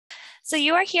So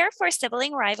you are here for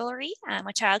Sibling Rivalry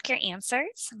with Childcare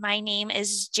Answers. My name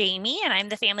is Jamie, and I'm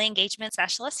the Family Engagement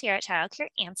Specialist here at Childcare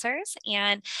Answers.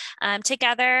 And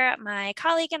together, my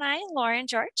colleague and I, Lauren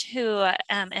George, who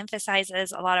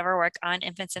emphasizes a lot of our work on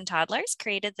infants and toddlers,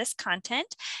 created this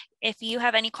content. If you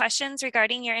have any questions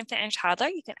regarding your infant and toddler,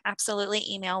 you can absolutely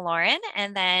email Lauren,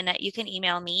 and then you can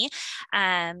email me,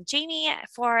 Jamie,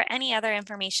 for any other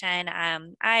information.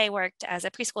 I worked as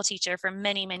a preschool teacher for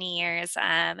many, many years.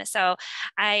 So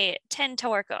I tend to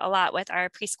work a lot with our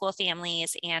preschool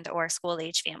families and or school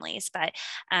age families, but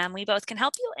we both can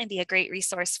help you and be a great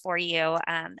resource for you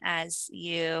as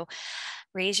you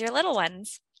raise your little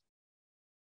ones.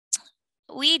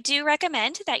 We do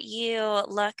recommend that you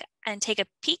look and take a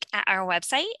peek at our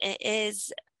website. It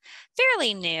is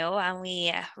fairly new.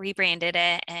 We rebranded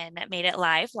it and made it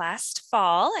live last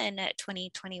fall in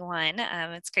 2021.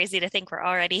 It's crazy to think we're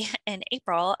already in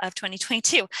April of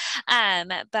 2022,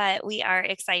 but we are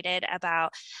excited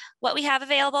about what we have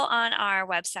available on our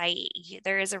website.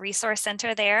 There is a resource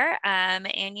center there,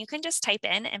 and you can just type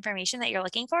in information that you're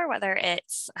looking for, whether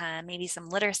it's maybe some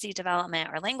literacy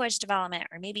development or language development,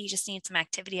 or maybe you just need some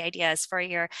activity ideas for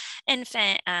your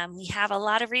infant. We have a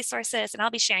lot of resources, and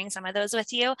I'll be sharing some of those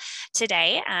with you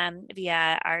today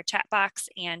via our chat box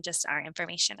and just our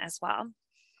information as well.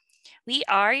 We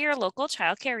are your local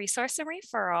childcare resource and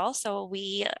referral, so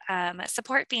we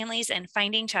support families in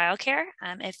finding childcare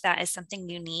if that is something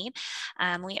you need.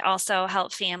 We also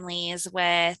help families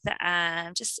with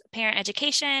just parent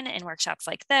education and workshops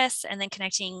like this, and then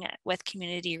connecting with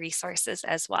community resources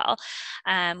as well.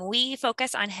 We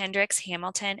focus on Hendricks,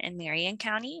 Hamilton, and Marion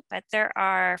County, but there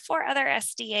are 4 other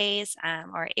SDAs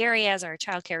or areas or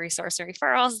childcare resource and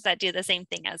referrals that do the same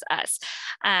thing as us.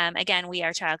 Again, we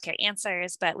are Childcare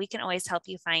Answers, but we can always help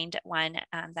you find one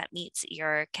that meets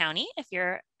your county if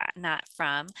you're not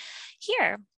from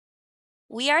here.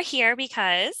 We are here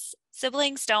because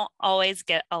siblings don't always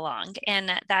get along,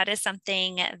 and that is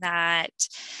something that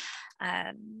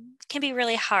can be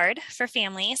really hard for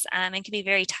families and can be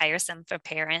very tiresome for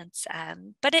parents,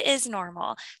 but it is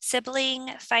normal.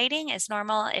 Sibling fighting is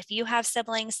normal. If you have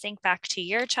siblings, think back to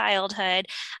your childhood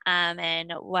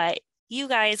and what you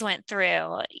guys went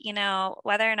through, you know,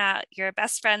 whether or not you're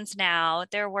best friends now,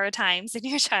 there were times in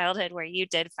your childhood where you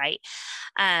did fight.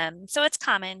 So it's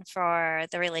common for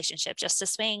the relationship just to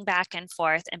swing back and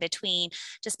forth in between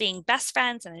just being best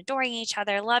friends and adoring each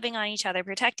other, loving on each other,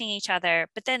 protecting each other,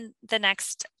 but then the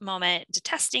next moment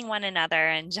detesting one another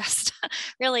and just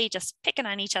really just picking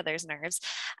on each other's nerves.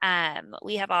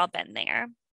 We have all been there.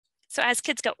 So as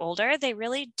kids get older, they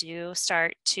really do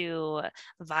start to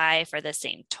vie for the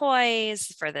same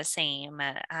toys, for the same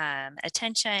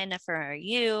attention for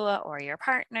you or your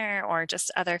partner or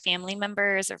just other family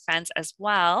members or friends as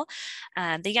well.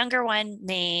 The younger one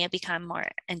may become more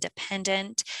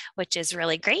independent, which is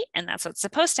really great, and that's what's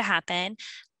supposed to happen.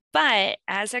 But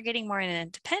as they're getting more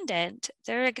independent,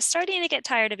 they're starting to get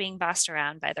tired of being bossed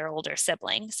around by their older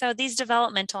sibling. So these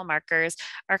developmental markers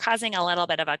are causing a little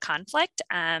bit of a conflict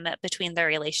between their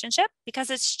relationship because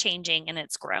it's changing and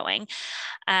it's growing.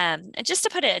 And just to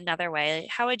put it another way,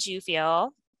 how would you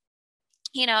feel,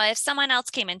 you know, if someone else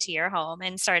came into your home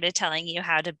and started telling you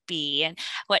how to be and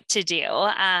what to do?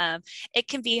 It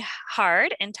can be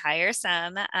hard and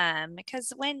tiresome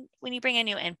because when you bring a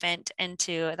new infant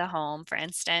into the home, for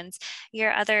instance,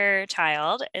 your other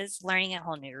child is learning a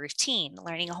whole new routine,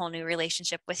 learning a whole new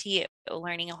relationship with you,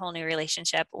 learning a whole new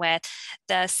relationship with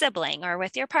the sibling or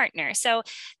with your partner. So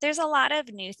there's a lot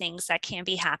of new things that can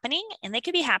be happening, and they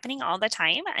could be happening all the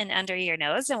time and under your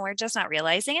nose, and we're just not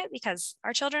realizing it because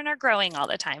our children are growing all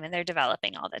the time and they're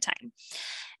developing all the time.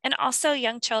 And also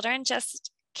young children just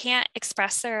can't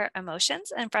express their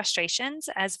emotions and frustrations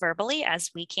as verbally as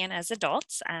we can as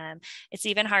adults. It's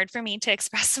even hard for me to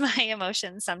express my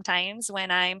emotions sometimes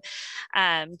when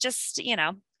I'm just, you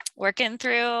know, working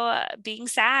through being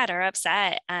sad or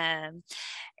upset.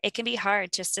 It can be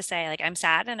hard just to say, like, I'm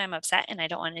sad and I'm upset and I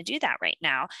don't want to do that right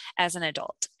now as an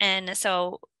adult. And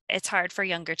so it's hard for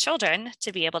younger children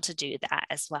to be able to do that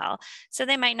as well. So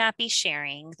they might not be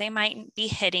sharing, they might be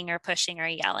hitting or pushing or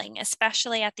yelling,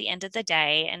 especially at the end of the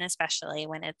day, and especially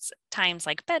when it's times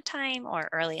like bedtime or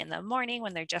early in the morning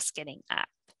when they're just getting up.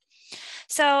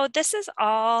 So this is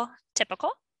all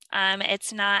typical.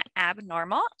 It's not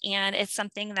abnormal, and it's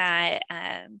something that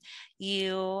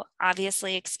you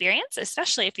obviously experience,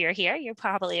 especially if you're here, you're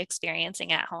probably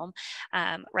experiencing at home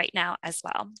right now as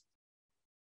well.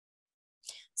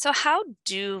 So how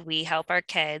do we help our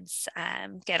kids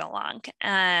get along?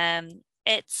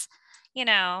 It's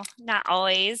not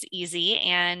always easy.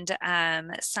 And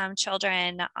some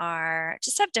children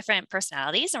just have different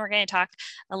personalities. And we're going to talk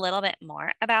a little bit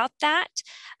more about that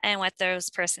and what those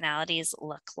personalities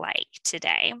look like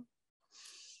today.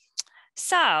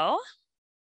 So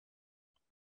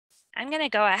I'm going to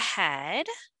go ahead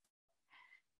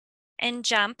and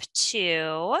jump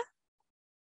to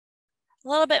a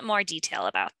little bit more detail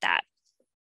about that.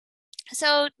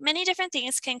 So many different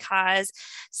things can cause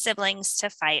siblings to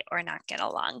fight or not get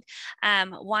along.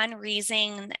 One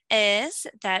reason is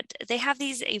that they have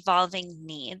these evolving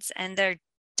needs and they're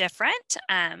different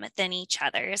than each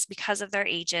other's because of their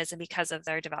ages and because of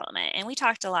their development. And we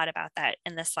talked a lot about that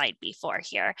in the slide before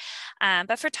here.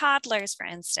 But for toddlers, for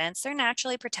instance, they're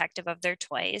naturally protective of their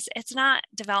toys. It's not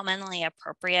developmentally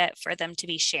appropriate for them to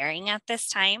be sharing at this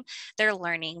time. They're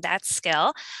learning that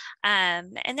skill.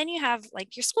 And then you have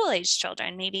like your school age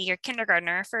children, maybe your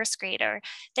kindergartner or first grader.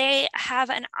 They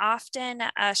have often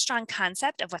a strong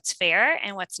concept of what's fair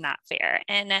and what's not fair.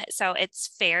 And so it's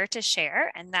fair to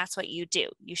share, and that's what you do.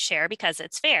 You share because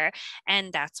it's fair,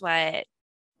 and that's what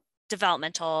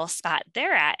developmental spot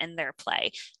they're at in their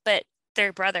play. But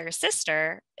their brother or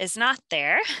sister is not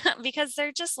there because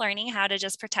they're just learning how to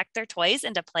just protect their toys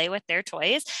and to play with their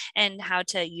toys and how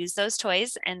to use those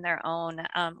toys in their own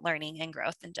learning and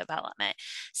growth and development.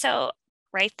 So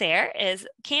right there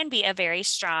can be a very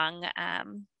strong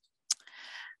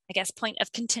point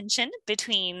of contention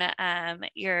between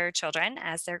your children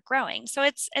as they're growing. So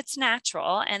it's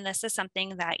natural, and this is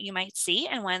something that you might see,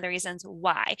 and one of the reasons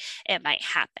why it might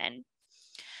happen.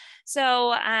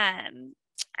 So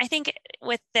I think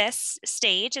with this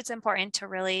stage, it's important to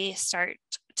really start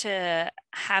to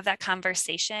have that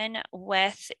conversation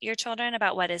with your children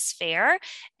about what is fair,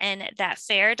 and that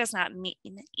fair does not mean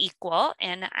equal.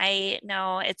 And I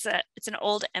know it's an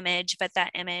old image, but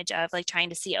that image of like trying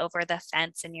to see over the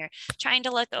fence and you're trying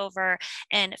to look over,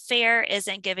 and fair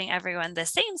isn't giving everyone the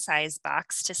same size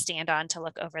box to stand on to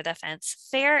look over the fence.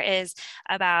 Fair is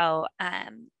about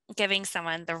giving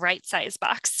someone the right size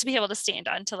box to be able to stand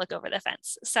on to look over the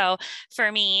fence. So for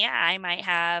me, I might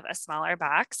have a smaller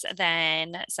box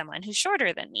than someone who's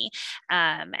shorter than me.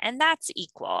 And that's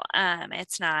equal.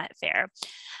 It's not fair.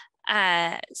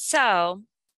 So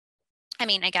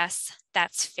I guess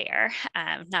that's fair.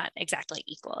 Not exactly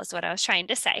equal is what I was trying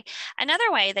to say. Another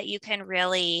way that you can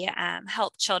really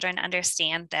help children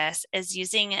understand this is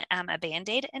using a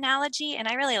Band-Aid analogy. And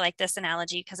I really like this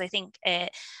analogy because I think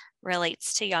it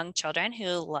relates to young children who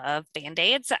love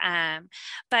Band-Aids.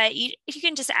 But if you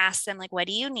can just ask them, like, what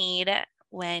do you need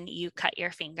when you cut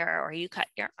your finger or you cut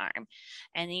your arm?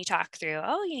 And you talk through,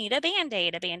 oh, you need a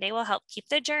Band-Aid. A Band-Aid will help keep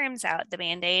the germs out. The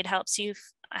Band-Aid helps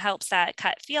that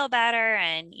cut feel better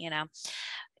and,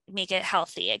 make it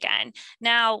healthy again.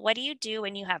 Now, what do you do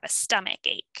when you have a stomach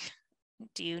ache?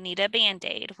 Do you need a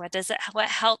Band-Aid? What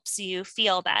helps you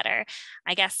feel better?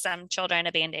 I guess some children,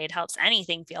 a Band-Aid helps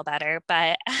anything feel better,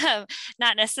 but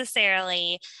not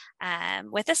necessarily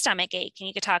with a stomach ache. And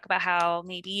you could talk about how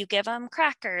maybe you give them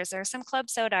crackers or some club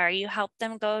soda, or you help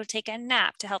them go take a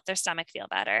nap to help their stomach feel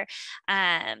better.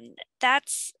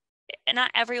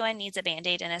 Not everyone needs a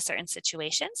Band-Aid in a certain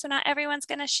situation. So not everyone's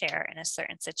going to share in a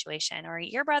certain situation, or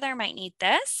your brother might need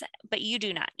this, but you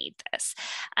do not need this.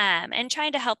 And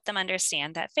trying to help them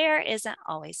understand that fair isn't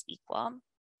always equal.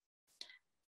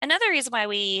 Another reason why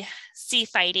we see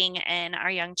fighting in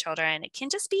our young children, it can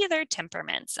just be their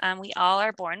temperaments. We all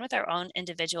are born with our own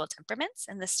individual temperaments,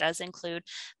 and this does include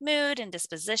mood and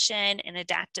disposition and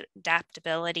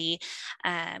adaptability.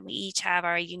 We each have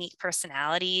our unique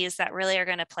personalities that really are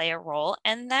going to play a role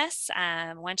in this.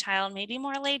 One child may be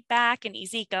more laid back and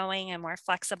easygoing and more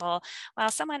flexible, while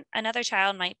another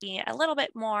child might be a little bit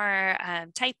more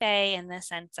type A in the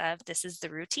sense of this is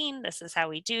the routine, this is how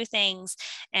we do things,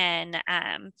 and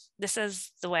this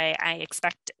is the way I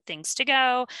expect things to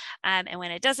go. And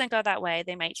when it doesn't go that way,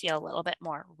 they might feel a little bit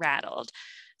more rattled.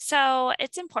 So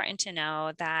it's important to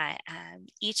know that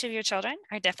each of your children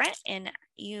are different, and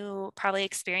you probably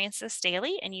experience this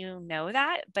daily and you know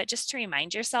that, but just to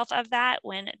remind yourself of that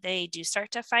when they do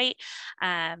start to fight,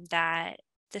 that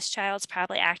this child's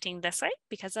probably acting this way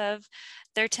because of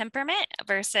their temperament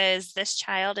versus this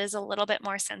child is a little bit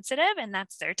more sensitive and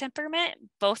that's their temperament.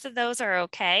 Both of those are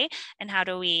okay. And how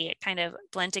do we kind of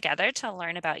blend together to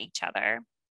learn about each other?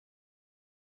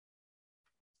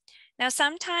 Now,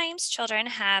 sometimes children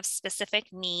have specific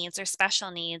needs or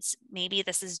special needs. Maybe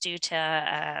this is due to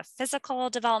a physical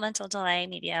developmental delay,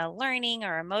 maybe a learning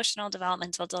or emotional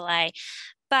developmental delay.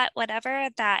 But whatever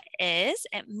that is,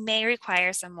 it may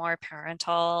require some more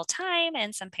parental time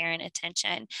and some parent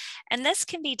attention. And this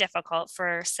can be difficult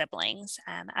for siblings.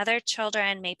 Other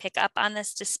children may pick up on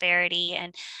this disparity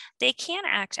and they can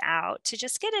act out to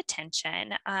just get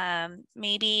attention.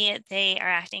 Maybe they are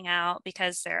acting out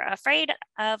because they're afraid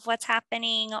of what's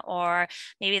happening, or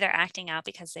maybe they're acting out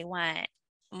because they want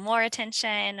more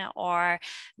attention, or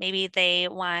maybe they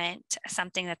want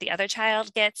something that the other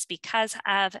child gets because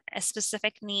of a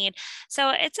specific need.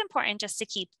 So it's important just to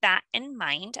keep that in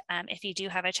mind. If you do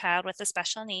have a child with a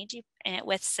special need,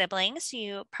 with siblings,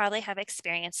 you probably have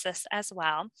experienced this as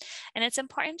well. And it's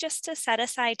important just to set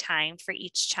aside time for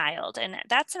each child. And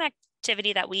that's an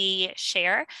activity that we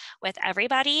share with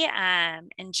everybody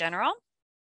in general.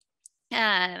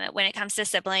 When it comes to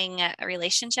sibling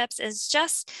relationships, is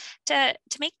just to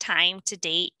make time to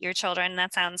date your children.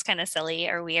 That sounds kind of silly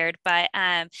or weird, but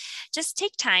just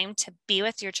take time to be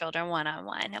with your children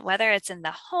one-on-one, whether it's in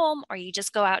the home or you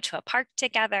just go out to a park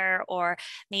together, or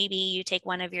maybe you take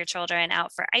one of your children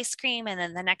out for ice cream and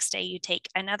then the next day you take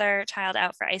another child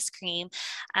out for ice cream.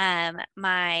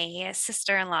 My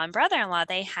sister-in-law and brother-in-law,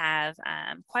 they have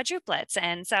quadruplets,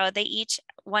 and so they each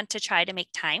want to try to make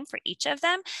time for each of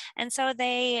them. And so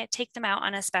they take them out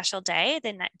on a special day,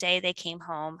 the day they came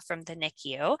home from the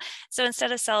NICU. So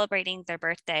instead of celebrating their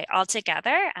birthday all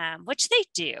together, which they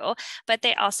do, but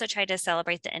they also try to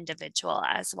celebrate the individual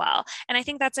as well. And I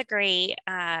think that's a great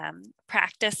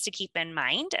practice to keep in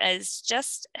mind, is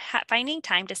just finding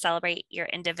time to celebrate your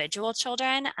individual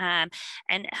children and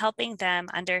helping them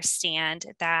understand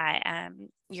that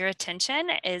your attention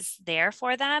is there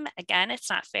for them. Again, it's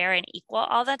not fair and equal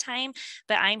all the time,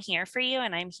 but I'm here for you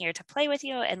and I'm here to play with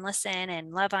you and listen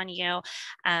and love on you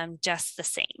just the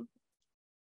same.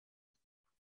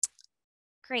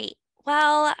 Great.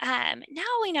 Well, now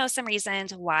we know some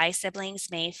reasons why siblings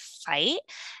may fight.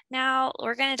 Now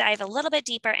we're going to dive a little bit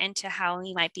deeper into how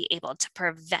we might be able to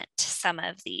prevent some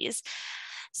of these.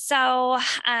 So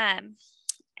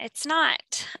it's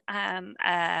not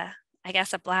I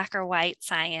guess a black or white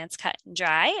science cut and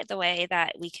dry the way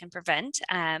that we can prevent.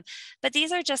 But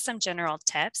these are just some general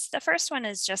tips. The first one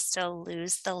is just to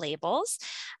lose the labels.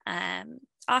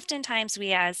 Oftentimes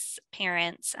we as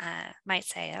parents might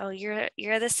say, oh,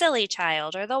 you're the silly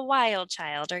child or the wild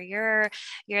child, or you're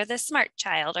the smart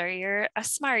child, or you're a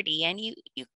smarty. And you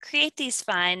create these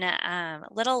fun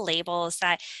little labels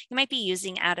that you might be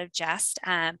using out of jest.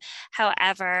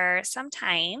 However,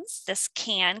 sometimes this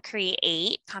can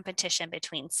create competition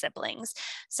between siblings.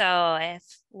 So if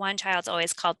one child's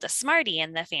always called the smarty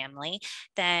in the family,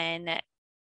 then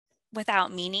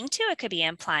without meaning to, it could be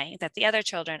implying that the other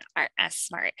children aren't as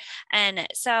smart. And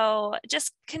so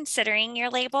just considering your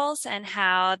labels and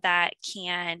how that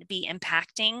can be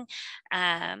impacting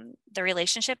the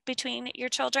relationship between your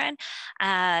children,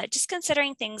 just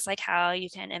considering things like how you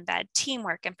can embed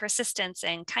teamwork and persistence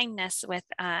and kindness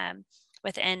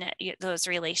within those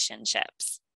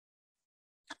relationships.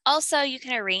 Also, you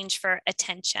can arrange for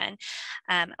attention.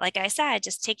 Like I said,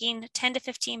 just taking 10 to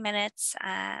 15 minutes,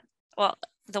 well,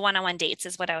 the one-on-one dates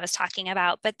is what I was talking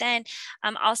about, but then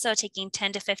also taking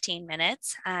 10 to 15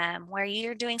 minutes where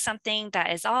you're doing something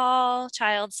that is all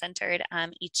child-centered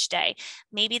each day.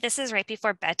 Maybe this is right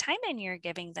before bedtime and you're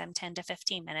giving them 10 to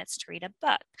 15 minutes to read a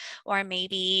book, or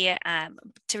maybe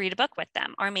to read a book with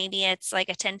them, or maybe it's like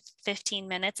a 10, 15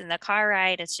 minutes in the car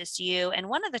ride. It's just you and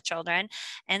one of the children.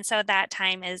 And so that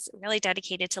time is really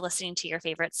dedicated to listening to your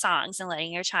favorite songs and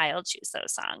letting your child choose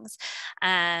those songs.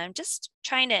 Just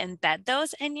trying to embed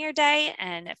those in your day,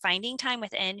 and finding time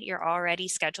within your already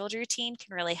scheduled routine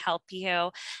can really help you,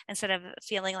 instead of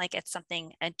feeling like it's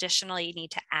something additional you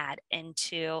need to add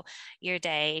into your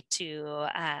day to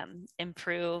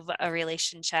improve a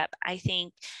relationship. I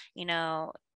think,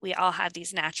 we all have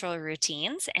these natural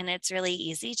routines, and it's really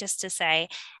easy just to say,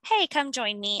 hey, come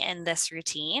join me in this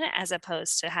routine, as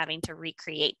opposed to having to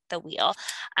recreate the wheel.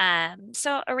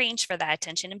 So arrange for that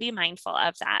attention and be mindful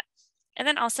of that. And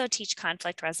then also teach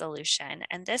conflict resolution.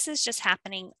 And this is just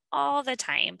happening all the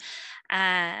time.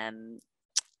 I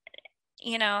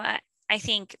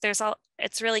think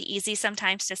it's really easy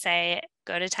sometimes to say,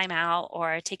 go to timeout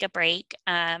or take a break,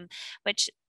 which,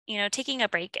 taking a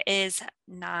break is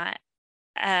not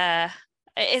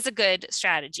is a good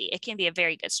strategy. It can be a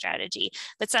very good strategy,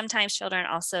 but sometimes children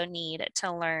also need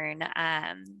to learn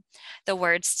the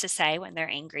words to say when they're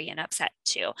angry and upset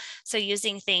too. So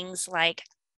using things like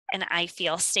an I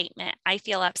feel statement. I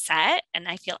feel upset and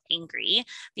I feel angry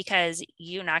because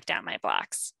you knocked down my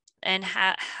blocks, and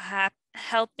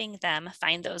helping them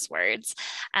find those words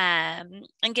and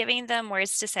giving them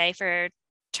words to say for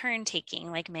turn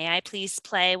taking, like, may I please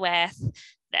play with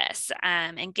this,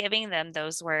 and giving them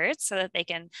those words so that they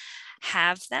can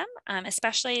have them,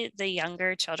 especially the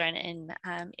younger children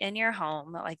in your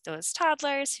home, like those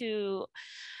toddlers who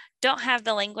don't have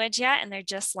the language yet and they're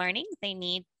just learning. They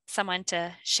need someone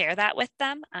to share that with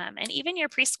them. And even your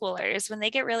preschoolers, when they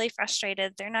get really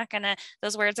frustrated, they're not going to,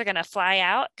 those words are going to fly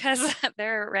out because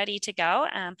they're ready to go,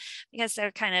 because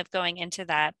they're kind of going into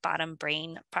that bottom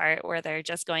brain part where they're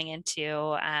just going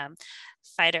into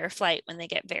fight or flight when they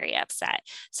get very upset.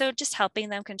 So just helping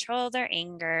them control their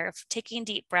anger, taking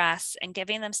deep breaths and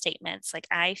giving them statements like,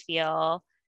 I feel,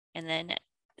 and then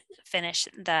finish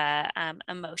the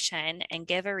emotion and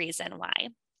give a reason why.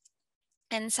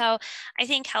 And so I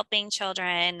think helping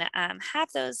children have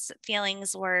those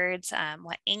feelings, words,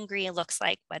 what angry looks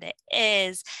like, what it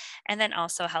is, and then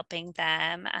also helping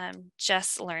them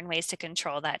just learn ways to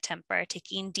control that temper.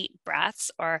 Taking deep breaths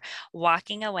or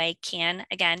walking away can,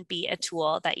 again, be a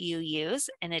tool that you use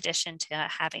in addition to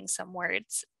having some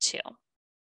words too.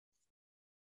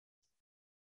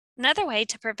 Another way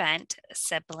to prevent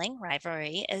sibling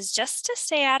rivalry is just to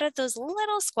stay out of those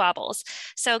little squabbles.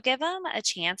 So give them a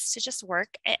chance to just work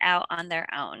it out on their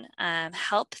own.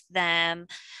 Help them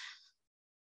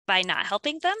by not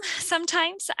helping them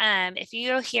sometimes. If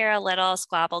you hear a little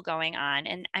squabble going on,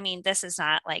 and I mean, this is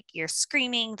not like you're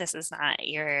screaming, this is not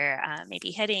you're maybe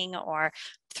hitting or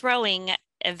throwing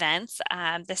events.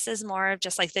 This is more of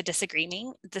just like the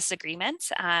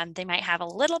disagreements. They might have a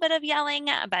little bit of yelling,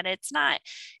 but it's not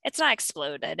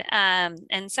exploded.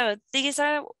 And so these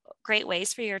are great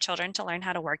ways for your children to learn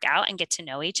how to work out and get to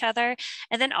know each other,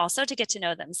 and then also to get to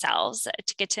know themselves,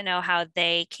 to get to know how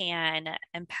they can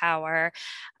empower,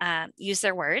 use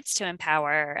their words to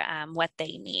empower what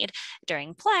they need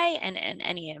during play and in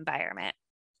any environment.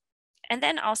 And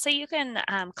then also you can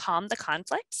calm the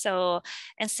conflict. So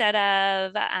instead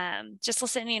of just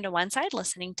listening to one side,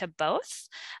 listening to both,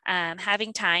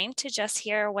 having time to just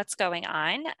hear what's going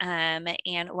on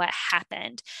and what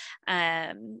happened.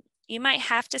 You might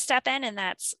have to step in, and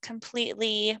that's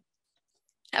completely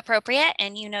appropriate,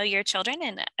 and you know your children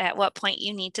and at what point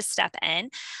you need to step in.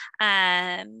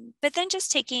 But then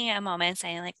just taking a moment and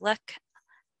saying like, look,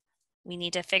 we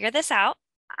need to figure this out.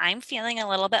 I'm feeling a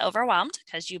little bit overwhelmed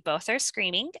because you both are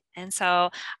screaming. And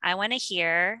so I want to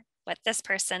hear what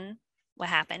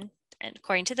happened. And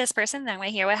according to this person, then I want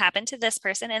to hear what happened to this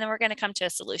person. And then we're going to come to a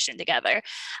solution together.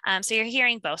 So you're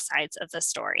hearing both sides of the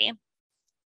story.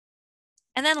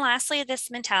 And then lastly, this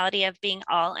mentality of being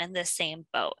all in the same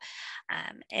boat.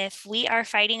 If we are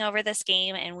fighting over this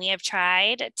game and we have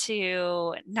tried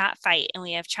to not fight and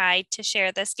we have tried to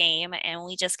share this game and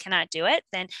we just cannot do it,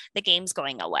 then the game's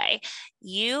going away.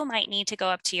 You might need to go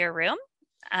up to your room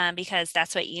because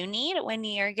that's what you need when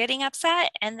you're getting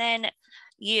upset. And then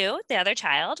you, the other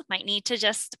child, might need to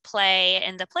just play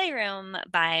in the playroom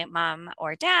by mom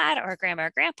or dad or grandma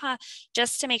or grandpa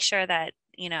just to make sure that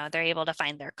they're able to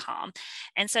find their calm.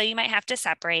 And so you might have to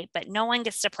separate, but no one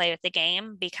gets to play with the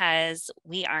game because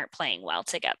we aren't playing well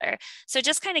together. So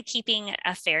just kind of keeping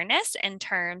a fairness in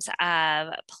terms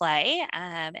of play,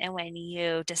 and when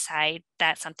you decide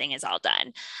that something is all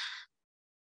done.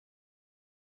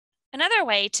 Another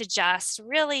way to just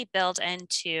really build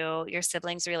into your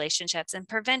siblings' relationships and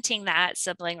preventing that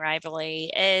sibling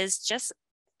rivalry is just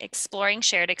exploring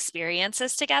shared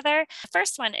experiences together. The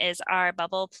first one is our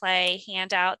bubble play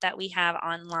handout that we have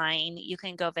online. You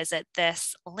can go visit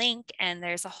this link, and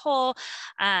there's a whole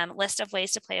list of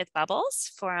ways to play with bubbles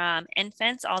from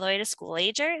infants all the way to school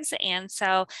agers. And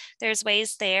so there's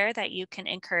ways there that you can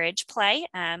encourage play.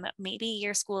 Maybe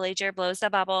your school ager blows the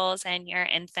bubbles and your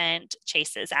infant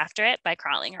chases after it by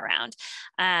crawling around.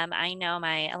 I know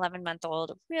my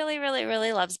 11-month-old really, really,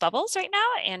 really loves bubbles right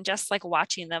now, and just like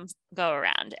watching them go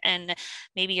around. And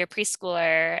maybe your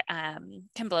preschooler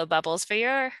can blow bubbles for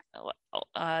your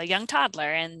young toddler,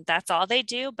 and that's all they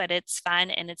do, but it's fun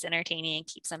and it's entertaining and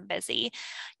keeps them busy.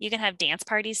 You can have dance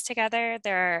parties together.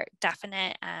 There are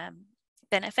definite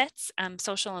benefits,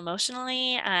 social,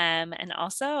 emotionally, and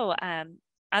also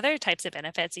other types of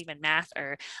benefits, even math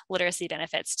or literacy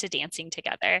benefits to dancing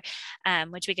together,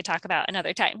 which we could talk about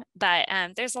another time. But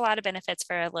there's a lot of benefits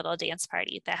for a little dance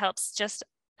party that helps just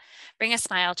bring a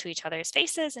smile to each other's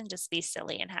faces and just be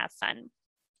silly and have fun.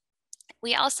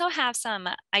 We also have some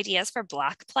ideas for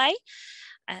block play.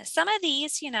 Some of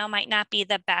these, might not be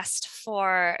the best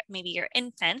for maybe your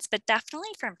infants, but definitely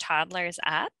from toddlers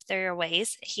up. There are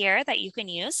ways here that you can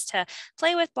use to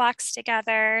play with blocks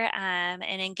together and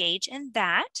engage in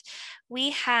that.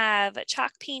 We have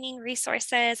chalk painting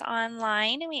resources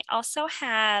online, and we also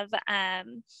have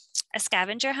a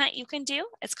scavenger hunt you can do.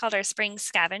 It's called our spring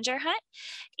scavenger hunt.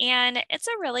 And it's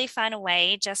a really fun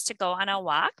way just to go on a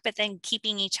walk, but then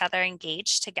keeping each other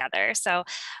engaged together. So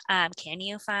can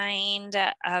you find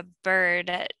a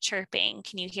bird chirping?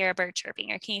 Can you hear a bird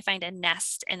chirping? Or can you find a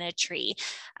nest in a tree?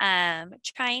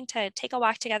 Trying to take a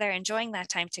walk together, enjoying that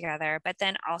time together, but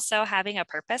then also having a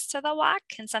purpose to the walk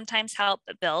can sometimes help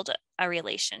build a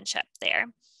relationship there.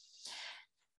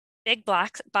 Big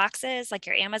boxes like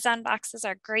your Amazon boxes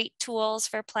are great tools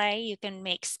for play. You can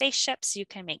make spaceships, you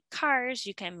can make cars,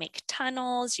 you can make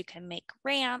tunnels, you can make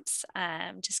ramps.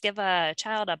 Just give a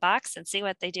child a box and see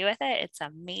what they do with it. It's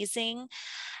amazing.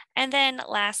 And then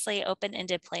lastly,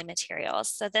 open-ended play materials.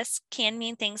 So this can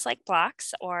mean things like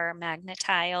blocks or magnet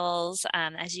tiles.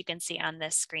 As you can see on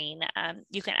this screen,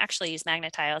 you can actually use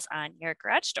magnet tiles on your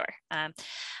garage door.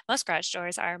 Most garage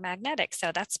doors are magnetic,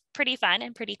 so that's pretty fun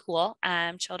and pretty cool.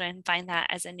 Children find that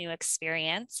as a new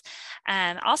experience.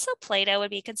 Also, Play-Doh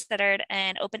would be considered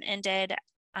an open-ended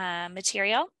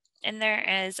material. And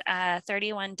there is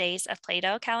 31 days of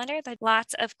Play-Doh calendar. There's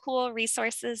lots of cool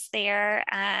resources there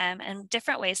and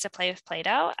different ways to play with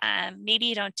Play-Doh. Maybe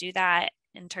you don't do that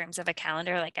in terms of a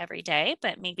calendar like every day,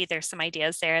 but maybe there's some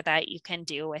ideas there that you can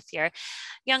do with your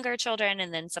younger children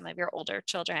and then some of your older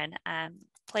children.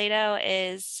 Play-Doh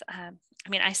is,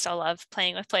 I still love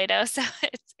playing with Play-Doh, so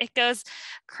it goes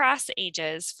cross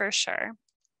ages for sure.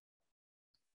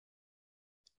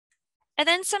 And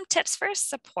then some tips for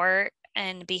support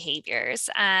and behaviors.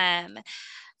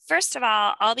 First of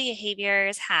all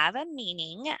behaviors have a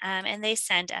meaning and they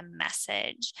send a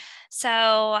message. So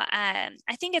I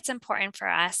think it's important for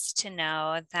us to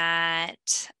know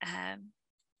that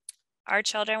our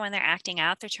children, when they're acting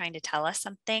out, they're trying to tell us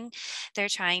something. They're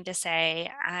trying to say,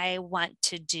 I want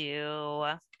to do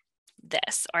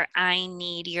this, or I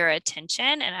need your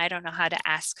attention and I don't know how to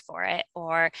ask for it.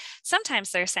 Or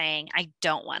sometimes they're saying, I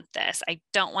don't want this. I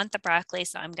don't want the broccoli,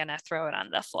 so I'm going to throw it on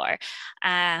the floor.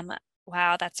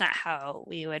 Wow, that's not how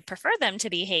we would prefer them to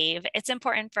behave. It's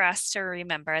important for us to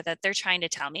remember that they're trying to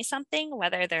tell me something,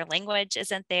 whether their language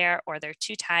isn't there or they're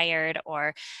too tired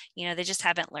or, they just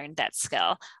haven't learned that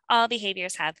skill. All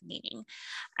behaviors have meaning.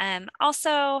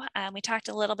 We talked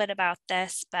a little bit about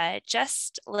this, but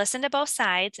just listen to both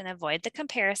sides and avoid the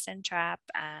comparison trap.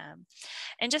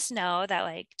 And just know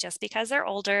that just because they're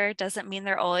older doesn't mean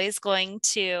they're always going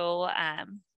to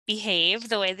behave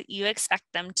the way that you expect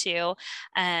them to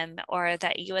or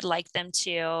that you would like them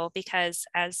to, because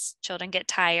as children get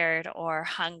tired or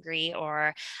hungry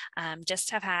or just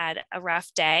have had a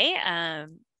rough day,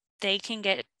 they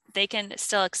can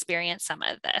still experience some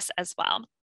of this as well.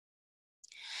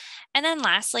 And then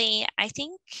lastly, I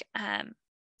think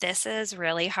this is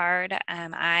really hard.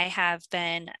 I have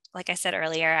been, like I said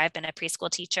earlier, I've been a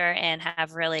preschool teacher and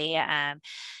have really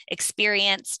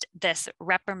experienced this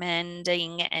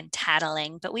reprimanding and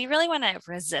tattling, but we really want to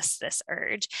resist this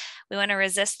urge. We want to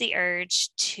resist the urge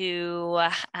to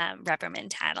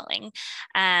reprimand tattling.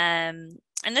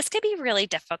 And this could be really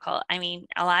difficult. A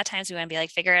lot of times we want to be like,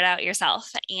 figure it out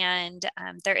yourself. And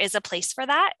there is a place for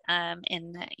that.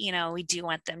 And, we do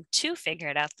want them to figure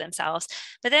it out themselves.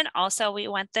 But then also we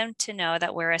want them to know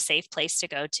that we're a safe place to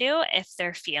go to if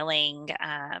they're feeling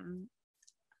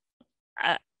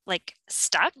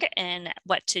stuck in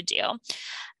what to do.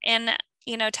 And,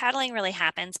 tattling really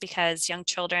happens because young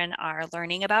children are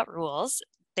learning about rules.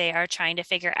 They are trying to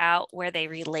figure out where they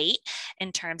relate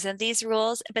in terms of these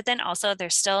rules, but then also they're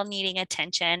still needing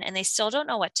attention and they still don't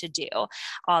know what to do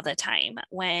all the time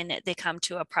when they come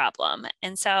to a problem.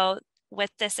 And so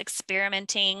with this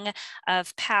experimenting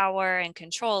of power and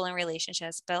control in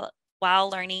relationships, but while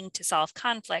learning to solve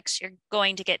conflicts, you're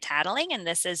going to get tattling, and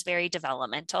this is very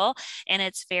developmental and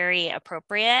it's very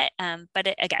appropriate.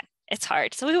 But again, it's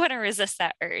hard. So we want to resist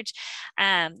that urge.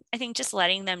 I think just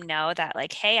letting them know that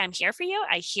hey, I'm here for you.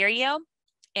 I hear you.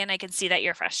 And I can see that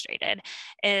you're frustrated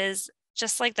is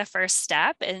just the first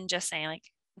step in just saying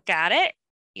got it.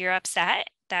 You're upset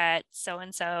that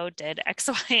so-and-so did X,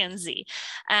 Y, and Z.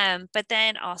 But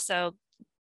then also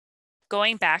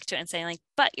going back to it and saying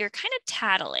but you're kind of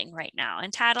tattling right now.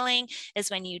 And tattling is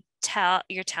when you're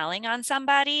telling on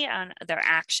somebody on their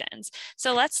actions.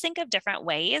 So let's think of different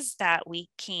ways that we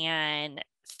can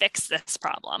fix this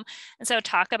problem. And so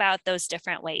talk about those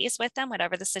different ways with them,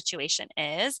 whatever the situation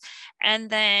is. And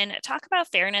then talk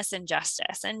about fairness and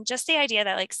justice, and just the idea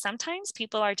that like sometimes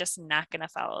people are just not going to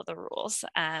follow the rules.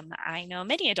 I know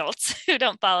many adults who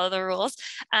don't follow the rules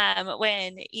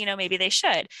when, you know, maybe they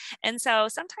should. And so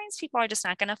sometimes people are just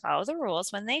not going to follow the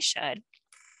rules when they should.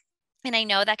 And I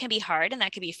know that can be hard and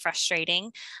that can be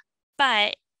frustrating,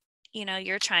 but you know,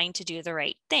 you're trying to do the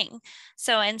right thing.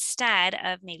 So instead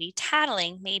of maybe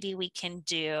tattling, maybe we can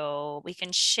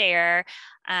share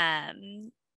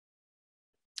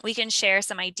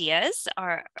some ideas,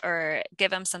 or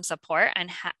give them some support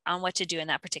on what to do in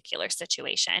that particular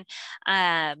situation.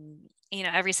 You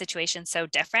know, every situation's so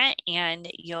different, and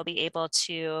you'll be able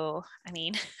to, I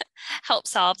mean, help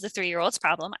solve the 3-year-old's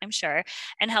problem, I'm sure,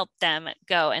 and help them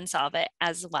go and solve it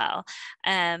as well.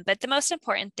 But the most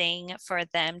important thing for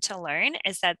them to learn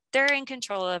is that they're in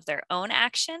control of their own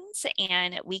actions,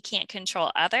 and we can't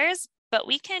control others, but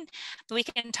we can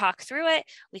talk through it,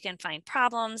 we can find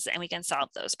problems, and we can solve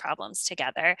those problems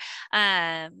together.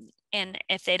 And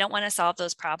if they don't want to solve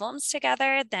those problems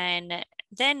together, then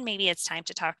maybe it's time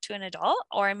to talk to an adult,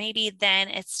 or maybe then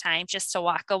it's time just to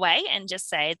walk away and just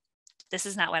say, this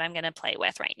is not what I'm going to play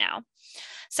with right now.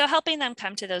 So helping them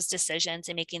come to those decisions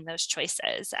and making those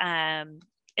choices.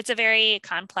 It's a very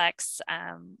complex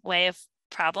way of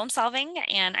problem solving,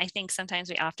 and I think sometimes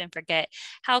we often forget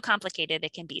how complicated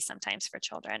it can be sometimes for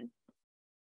children.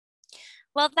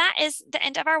 Well, that is the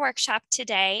end of our workshop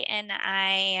today, and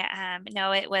I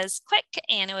know it was quick,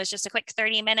 and it was just a quick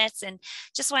 30 minutes, and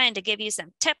just wanted to give you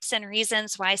some tips and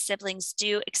reasons why siblings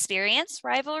do experience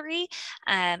rivalry.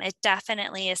 It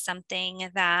definitely is something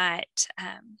that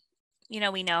you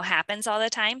know, we know happens all the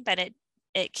time, but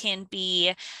it can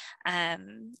be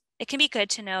good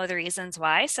to know the reasons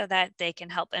why, so that they can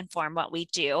help inform what we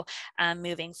do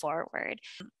moving forward.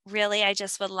 Really, I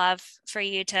just would love for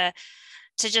you to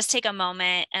just take a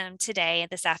moment today,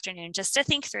 this afternoon, just to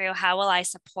think through, how will I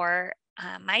support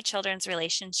my children's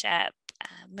relationship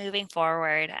moving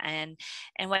forward, and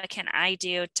what can I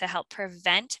do to help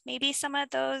prevent maybe some of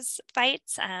those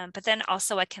fights, but then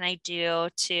also what can I do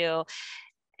to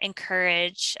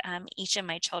encourage each of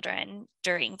my children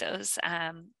during those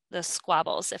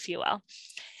squabbles, if you will.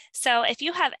 So if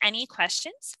you have any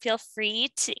questions, feel free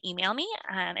to email me.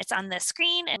 It's on the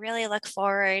screen. I really look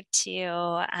forward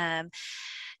to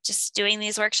just doing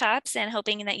these workshops and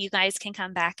hoping that you guys can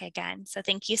come back again. So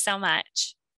thank you so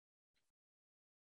much.